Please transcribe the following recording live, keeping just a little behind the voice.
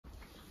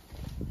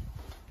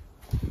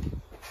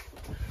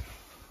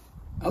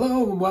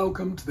Hello and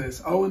welcome to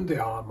this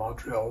O&DR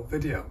Modurol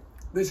video.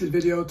 This is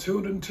video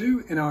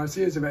 202 in our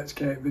series of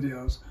XK8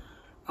 videos,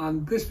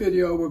 and this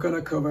video we're going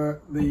to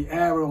cover the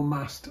aerial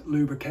mast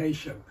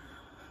lubrication.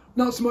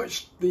 Not so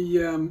much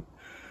the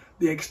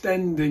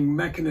extending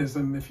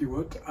mechanism, if you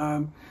would,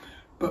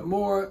 but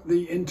more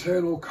the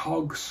internal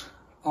cogs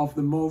of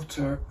the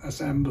motor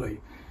assembly.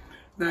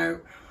 Now,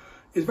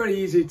 it's very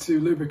easy to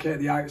lubricate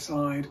the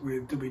outside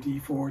with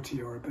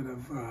WD-40 or a bit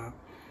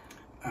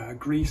of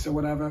grease or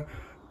whatever.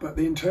 But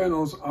the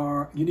internals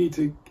are, you need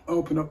to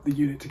open up the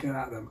unit to get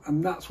at them.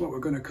 And that's what we're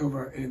going to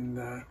cover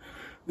in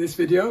this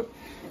video.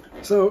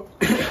 So,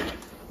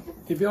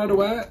 if you're not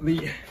aware,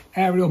 the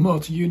aerial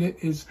motor unit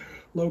is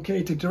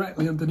located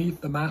directly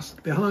underneath the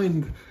mast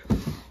behind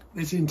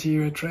this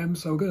interior trim.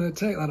 So we're going to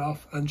take that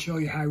off and show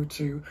you how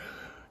to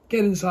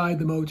get inside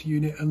the motor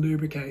unit and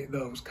lubricate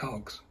those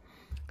cogs.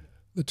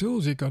 The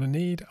tools you're going to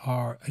need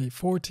are a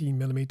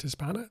 14mm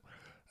spanner,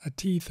 a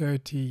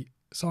T30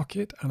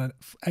 socket and an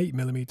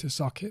 8mm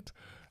socket,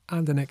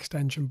 and an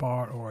extension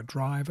bar or a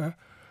driver,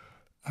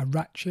 a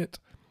ratchet,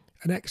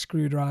 an X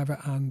screwdriver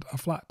and a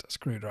flat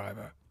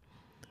screwdriver.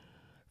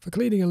 For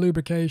cleaning and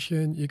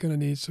lubrication, you're going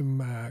to need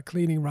some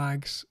cleaning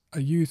rags,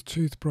 a used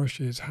toothbrush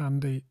is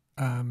handy,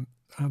 and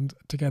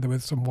together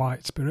with some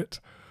white spirit,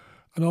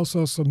 and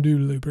also some new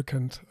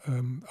lubricant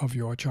of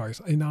your choice.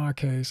 In our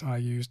case, I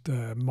used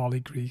moly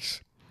grease,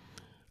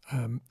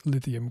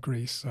 lithium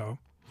grease,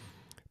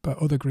 but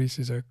other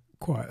greases are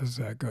quite as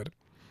good.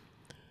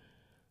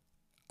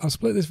 I'll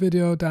split this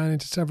video down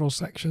into several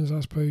sections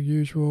as per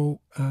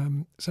usual.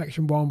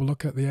 Section 1 will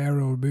look at the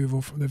aerial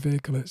removal from the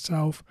vehicle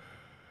itself.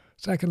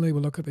 Secondly,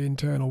 we'll look at the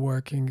internal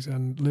workings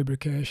and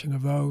lubrication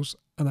of those,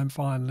 and then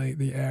finally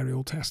the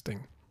aerial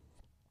testing.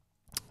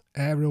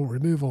 Aerial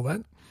removal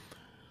then.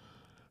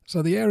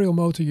 So the aerial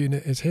motor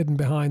unit is hidden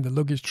behind the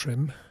luggage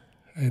trim,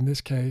 in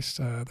this case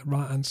the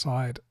right hand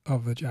side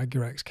of the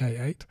Jaguar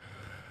XK8.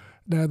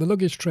 Now the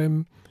luggage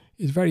trim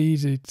is very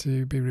easy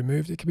to be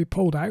removed. It can be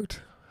pulled out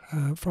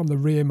from the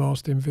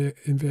rearmost in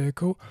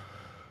vehicle,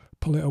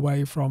 pull it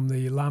away from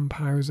the lamp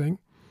housing.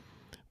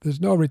 There's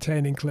no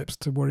retaining clips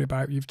to worry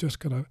about. You've just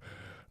got to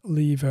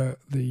lever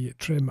the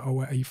trim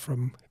away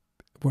from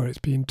where it's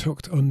being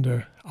tucked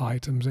under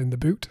items in the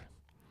boot.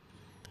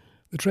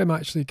 The trim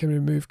actually can be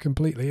removed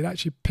completely. It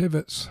actually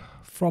pivots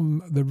from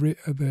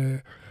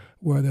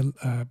where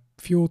the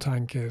fuel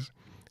tank is,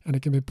 and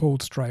it can be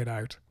pulled straight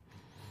out.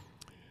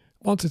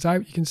 Once it's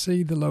out, you can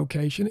see the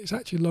location. It's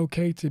actually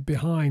located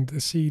behind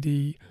the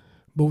CD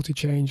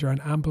multi-changer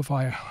and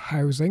amplifier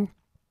housing.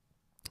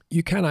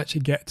 You can actually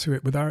get to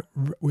it without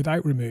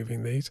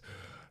removing these,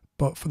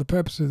 but for the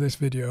purpose of this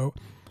video,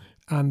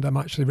 and I'm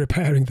actually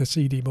repairing the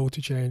CD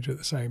multi-changer at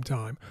the same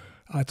time,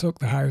 I took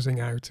the housing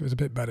out. It was a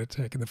bit better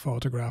taking the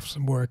photographs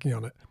and working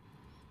on it.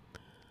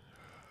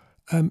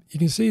 You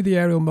can see the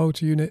aerial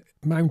motor unit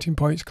mounting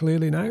points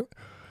clearly now.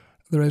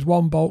 There is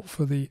one bolt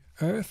for the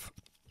earth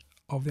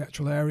of the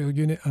actual aerial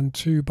unit and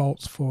 2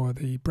 bolts for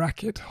the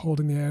bracket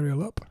holding the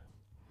aerial up.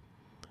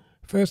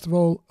 First of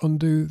all,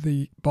 undo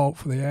the bolt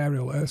for the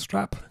aerial earth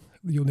strap.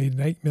 You'll need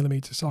an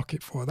 8mm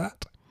socket for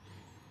that.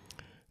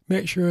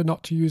 Make sure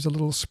not to use a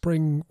little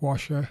spring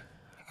washer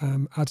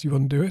as you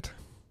undo it.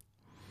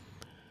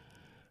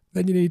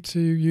 Then you need to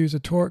use a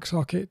torque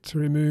socket to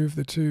remove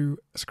the 2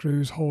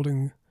 screws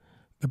holding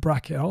the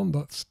bracket on.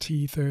 That's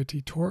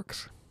T30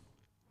 Torx.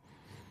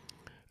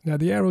 Now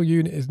the aerial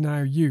unit is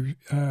now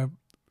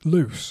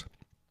loose,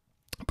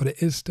 but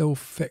it is still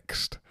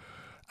fixed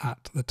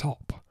at the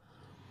top.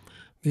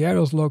 The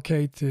aerial is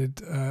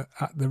located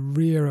at the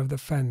rear of the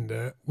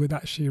fender with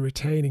actually a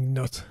retaining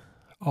nut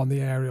on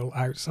the aerial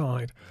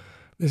outside.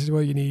 This is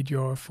where you need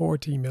your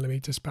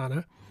 14mm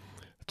spanner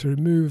to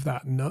remove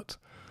that nut.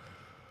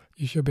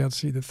 You should be able to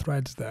see the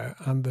threads there,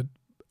 and the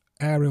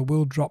aerial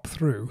will drop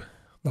through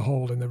the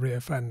hole in the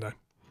rear fender.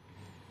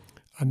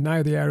 And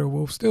now the aerial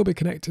will still be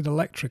connected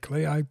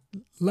electrically. I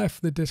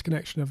left the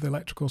disconnection of the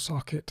electrical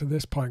socket to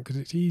this point because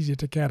it's easier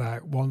to get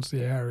out once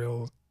the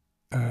aerial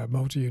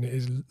motor unit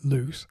is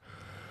loose.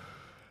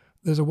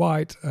 There's a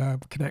white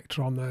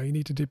connector on there. You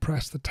need to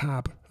depress the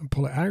tab and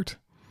pull it out.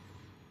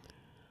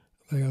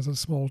 There's a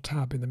small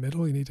tab in the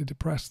middle. You need to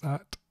depress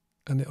that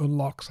and it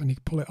unlocks and you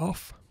can pull it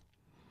off.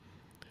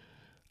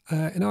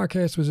 In our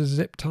case, there was a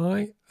zip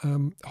tie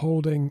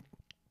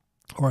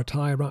or a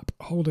tie wrap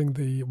holding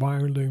the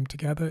wiring loom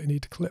together. You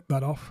need to clip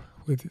that off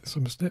with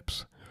some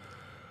snips.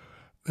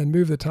 Then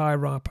move the tie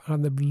wrap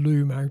and the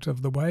loom out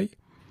of the way,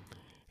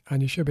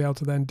 and you should be able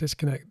to then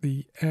disconnect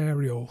the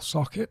aerial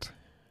socket.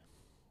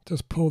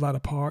 Just pull that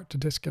apart to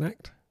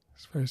disconnect.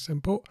 It's very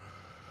simple.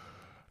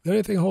 The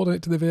only thing holding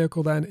it to the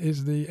vehicle then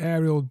is the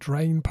aerial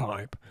drain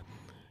pipe,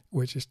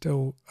 which is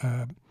still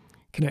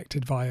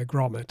connected via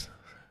grommet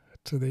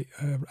to the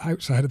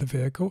outside of the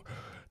vehicle.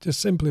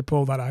 Just simply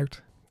pull that out.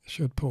 It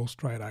should pull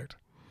straight out.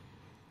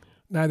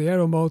 Now the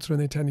aerial motor and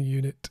the antenna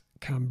unit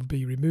can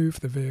be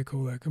removed from the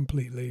vehicle. They're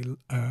completely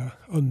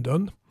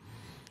undone.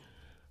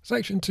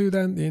 Section 2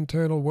 then, the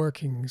internal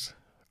workings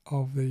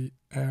of the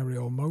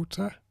aerial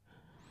motor.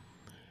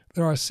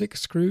 There are 6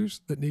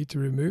 screws that need to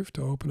be removed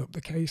to open up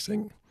the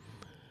casing.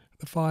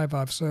 The 5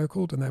 I've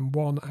circled, and then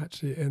 1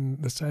 actually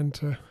in the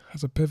centre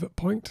has a pivot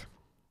point.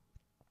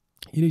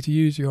 You need to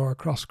use your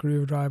cross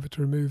screwdriver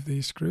to remove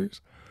these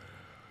screws.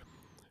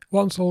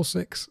 Once all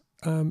 6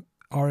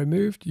 are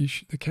removed,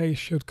 the case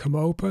should come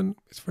open.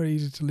 It's very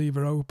easy to leave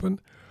it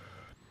open.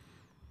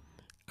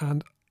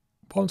 And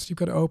once you've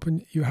got it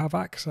open, you have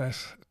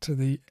access to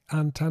the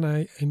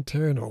antenna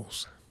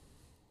internals.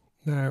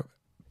 Now,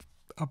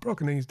 I've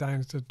broken these down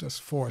into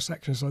just 4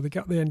 sections. So they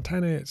got the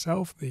antenna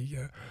itself,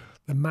 the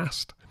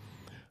mast,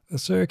 the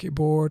circuit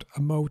board,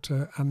 a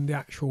motor, and the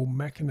actual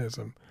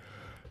mechanism.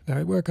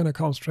 Now, we're going to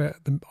concentrate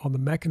on the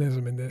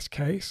mechanism in this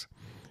case.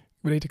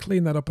 We need to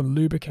clean that up and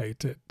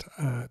lubricate it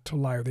to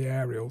allow the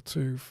aerial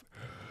to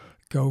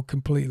go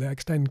completely,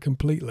 extend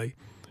completely.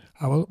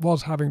 I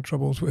was having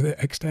troubles with it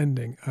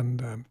extending,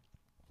 and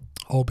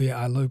albeit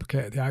I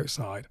lubricated the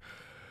outside,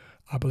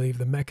 I believe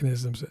the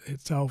mechanism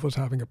itself was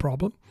having a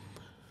problem.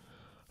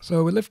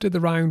 So we lifted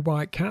the round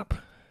white cap,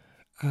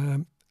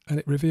 and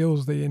it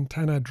reveals the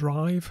antenna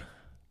drive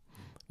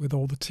with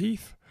all the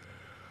teeth.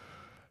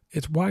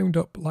 It's wound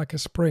up like a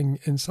spring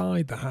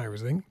inside the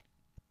housing.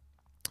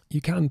 You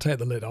can take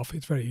the lid off.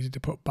 It's very easy to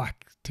put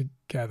back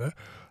together.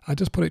 I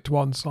just put it to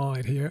one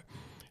side here,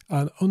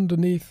 and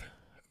underneath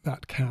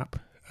that cap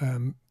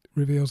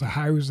reveals a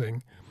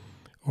housing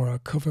or a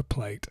cover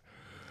plate.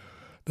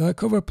 The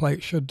cover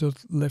plate should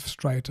just lift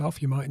straight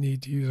off. You might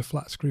need to use a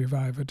flat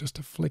screwdriver just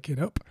to flick it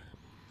up.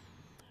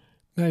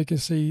 Now you can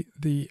see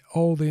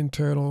all the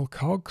internal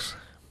cogs.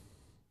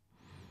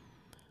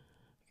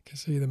 You can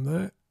see them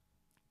there.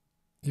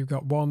 You've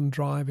got one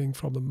driving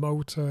from the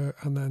motor,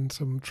 and then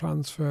some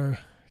transfer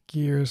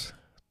gears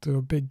to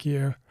a big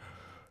gear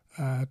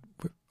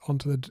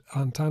onto the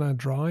antenna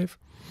drive.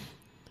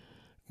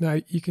 Now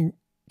you can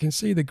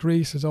see the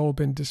grease has all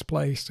been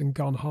displaced and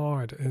gone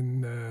hard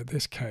in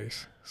this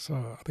case. So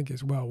I think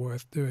it's well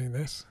worth doing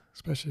this,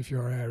 especially if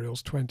your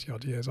aerial's 20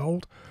 odd years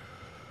old.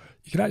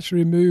 You can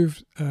actually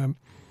remove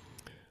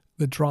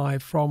the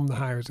drive from the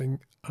housing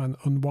and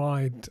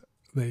unwind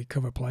the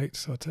cover plate.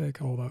 So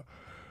take all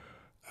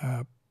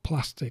the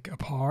plastic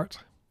apart.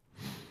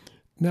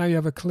 Now you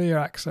have a clear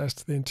access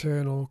to the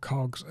internal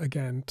cogs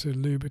again to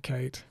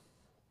lubricate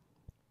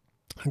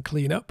and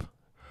clean up.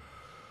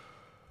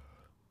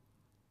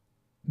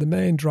 The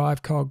main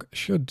drive cog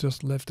should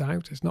just lift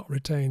out. It's not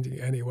retained in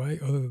any way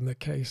other than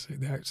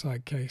the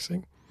outside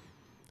casing.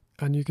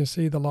 And you can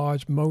see the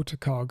large motor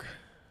cog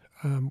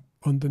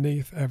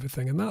underneath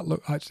everything, and that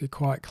looked actually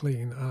quite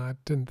clean. I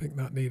didn't think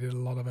that needed a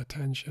lot of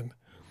attention,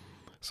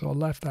 so I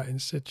left that in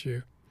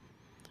situ.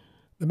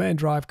 The main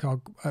drive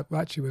cog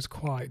actually was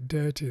quite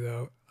dirty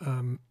though,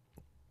 and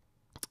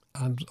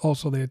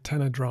also the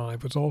antenna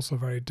drive was also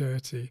very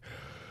dirty,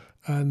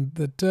 and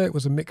the dirt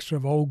was a mixture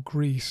of old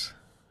grease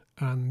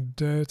and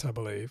dirt, I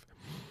believe,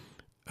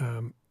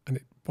 and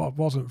it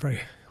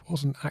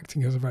wasn't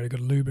acting as a very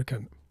good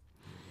lubricant.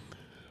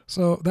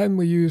 So then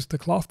we used the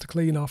cloth to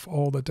clean off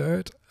all the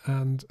dirt,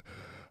 and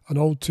an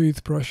old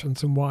toothbrush and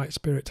some white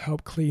spirit to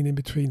help clean in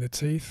between the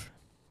teeth.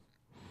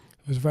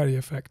 It was very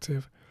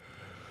effective.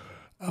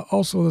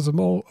 Also, there's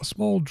a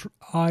small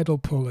idle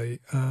pulley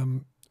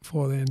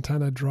for the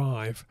antenna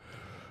drive.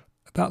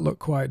 That looked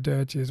quite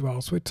dirty as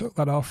well, so we took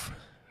that off.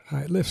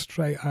 It lifts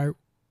straight out,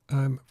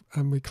 and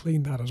we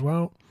cleaned that as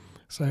well,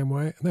 same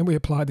way. And then we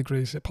applied the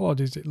grease.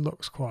 Apologies, it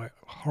looks quite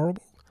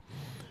horrible,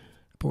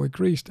 but we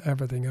greased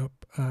everything up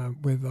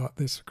with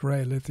this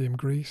grey lithium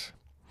grease.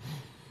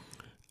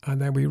 And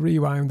then we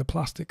rewound the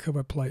plastic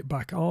cover plate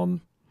back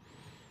on.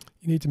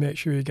 You need to make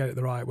sure you get it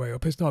the right way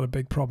up. It's not a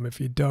big problem if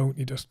you don't.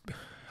 You just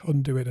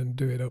undo it and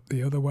do it up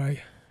the other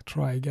way.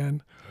 Try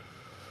again.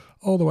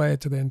 All the way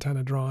to the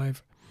antenna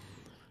drive.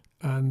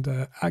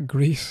 And add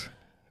grease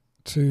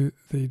to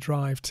the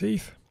drive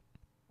teeth.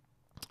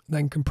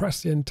 Then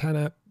compress the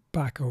antenna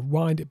back, or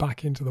wind it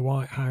back into the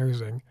white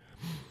housing.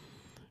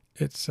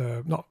 It's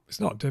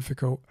not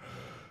difficult.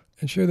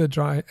 Ensure the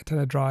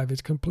antenna drive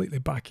is completely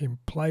back in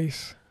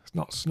place. It's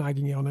not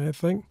snagging on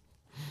anything.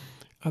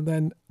 And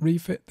then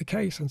refit the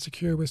case and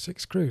secure with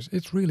 6 screws.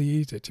 It's really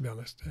easy, to be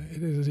honest.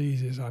 It is as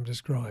easy as I'm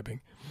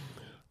describing.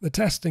 The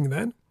testing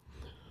then.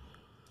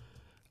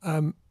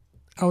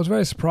 I was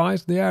very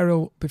surprised. The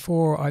aerial,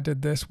 before I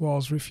did this,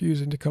 was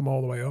refusing to come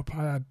all the way up.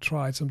 I had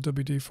tried some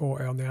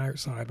WD-40 on the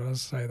outside, but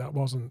as I say, that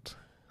wasn't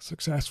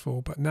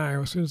successful. But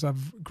now, as soon as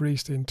I've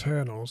greased the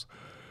internals,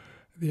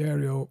 the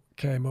aerial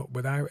came up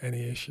without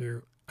any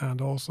issue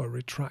and also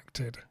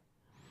retracted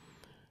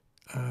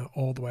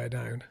all the way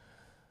down,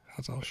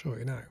 as I'll show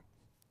you now.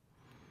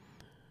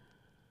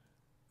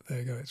 There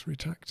you go, it's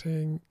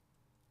retracting,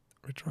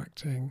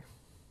 retracting,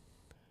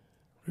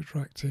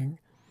 retracting,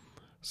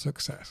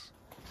 success.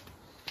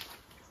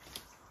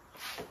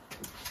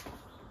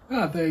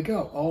 There you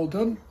go, all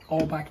done,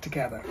 all back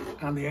together,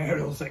 and the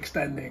aerial's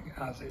extending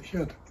as it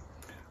should.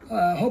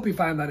 Hope you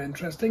found that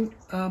interesting.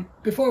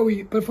 Before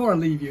I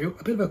leave you,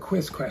 a bit of a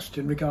quiz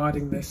question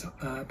regarding this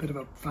bit of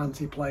a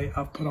fancy plate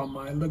I've put on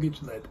my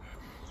luggage lid.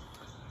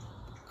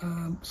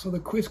 So the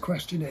quiz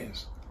question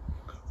is,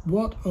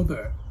 what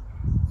other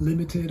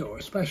limited or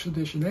special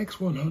edition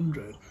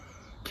X100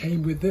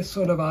 came with this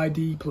sort of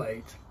ID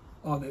plate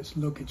on its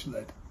luggage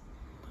lid?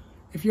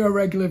 If you're a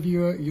regular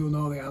viewer, you'll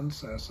know the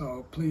answer,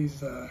 so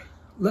please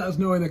let us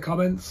know in the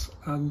comments,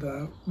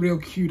 and real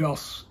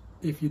kudos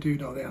if you do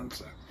know the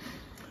answer.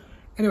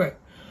 Anyway,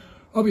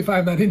 hope you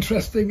find that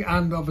interesting,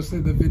 and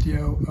obviously the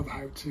video of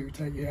how to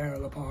take your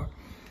aerial apart.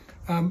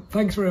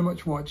 Thanks very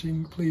much for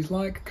watching. Please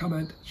like,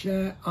 comment,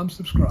 share and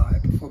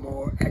subscribe for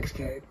more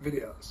XK8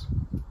 videos.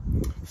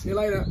 See you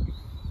later.